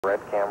Red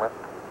cameras.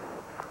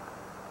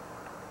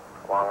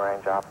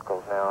 Long-range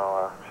opticals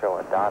now show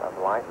a dot of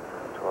light,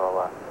 which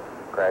will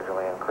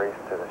gradually increase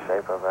to the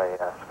shape of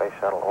a space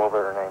shuttle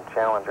orbiter named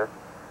Challenger.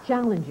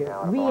 Challenger,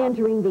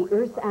 re-entering the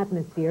Earth's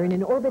atmosphere in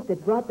an orbit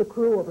that brought the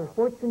crew over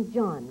Fort St.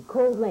 John,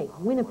 Cold Lake,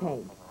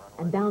 Winnipeg,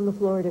 and down the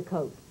Florida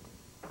coast.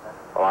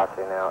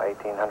 Velocity now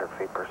 1,800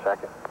 feet per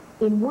second.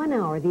 In 1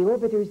 hour, the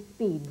orbiter's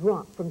speed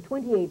dropped from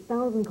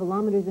 28,000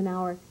 kilometers an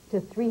hour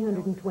to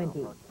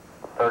 320.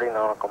 30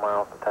 nautical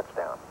miles to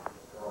touchdown.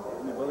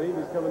 You believe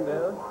he's coming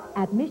down?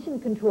 At Mission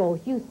Control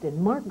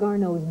Houston, Marc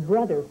Garneau's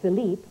brother,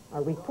 Philippe,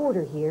 a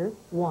reporter here,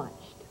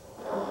 watched.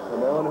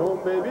 Come on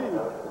home, baby.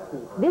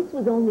 This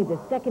was only the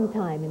second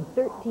time in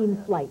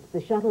 13 flights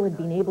the shuttle had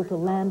been able to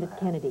land at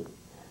Kennedy.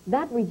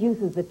 That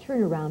reduces the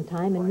turnaround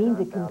time and means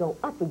it can go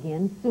up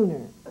again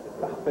sooner.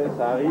 Parfait,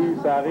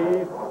 ça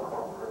arrive.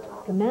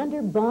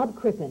 Commander Bob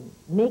Crippen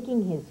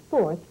making his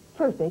fourth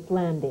perfect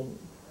landing.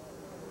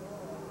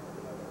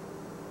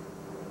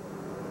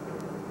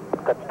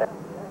 Touchdown.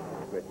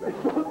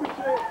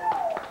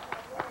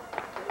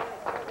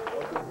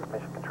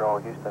 Mission Control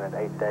Houston at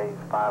 8 days,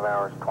 5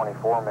 hours,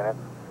 24 minutes.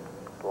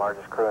 The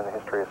largest crew in the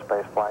history of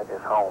space flight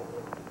is home.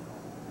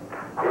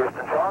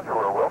 Houston Challenger,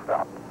 we'll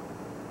stop.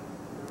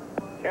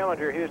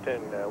 Challenger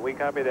Houston, we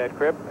copy that,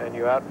 Cripp, and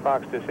you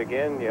outfoxed us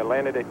again. You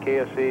landed at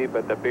KSC,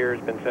 but the beer's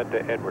been sent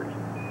to Edwards.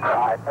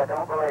 I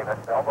don't believe it.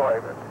 Don't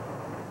believe it.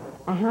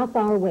 A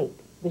half-hour wait.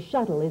 The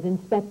shuttle is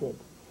inspected.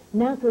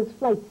 NASA's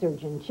flight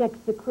surgeon checks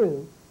the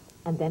crew,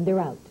 and then they're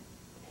out.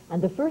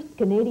 And the first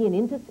Canadian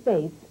into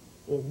space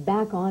is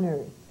back on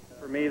Earth.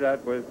 For me,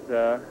 that was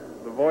the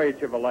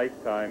voyage of a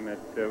lifetime. It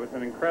was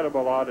an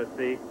incredible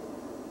odyssey.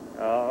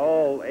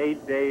 All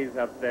 8 days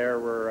up there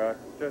were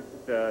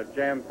just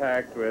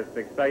jam-packed with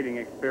exciting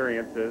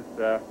experiences.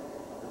 There's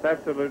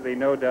absolutely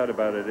no doubt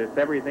about it. It's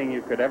everything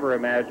you could ever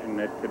imagine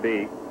it to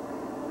be.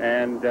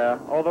 And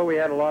although we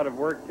had a lot of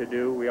work to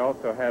do, we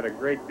also had a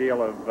great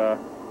deal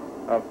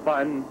of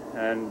fun.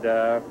 And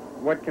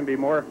what can be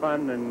more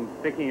fun than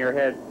sticking your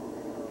head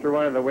through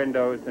one of the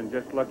windows and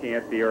just looking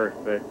at the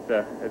Earth?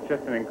 It's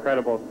just an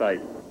incredible sight.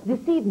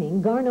 This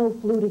evening, Garneau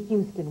flew to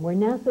Houston, where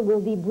NASA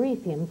will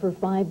debrief him for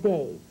 5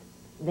 days.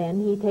 Then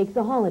he takes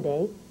a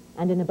holiday,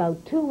 and in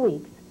about 2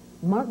 weeks,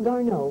 Marc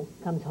Garneau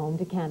comes home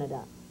to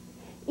Canada.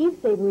 Eve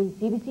Savory,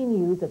 CBC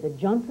News at the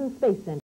Johnson Space Center.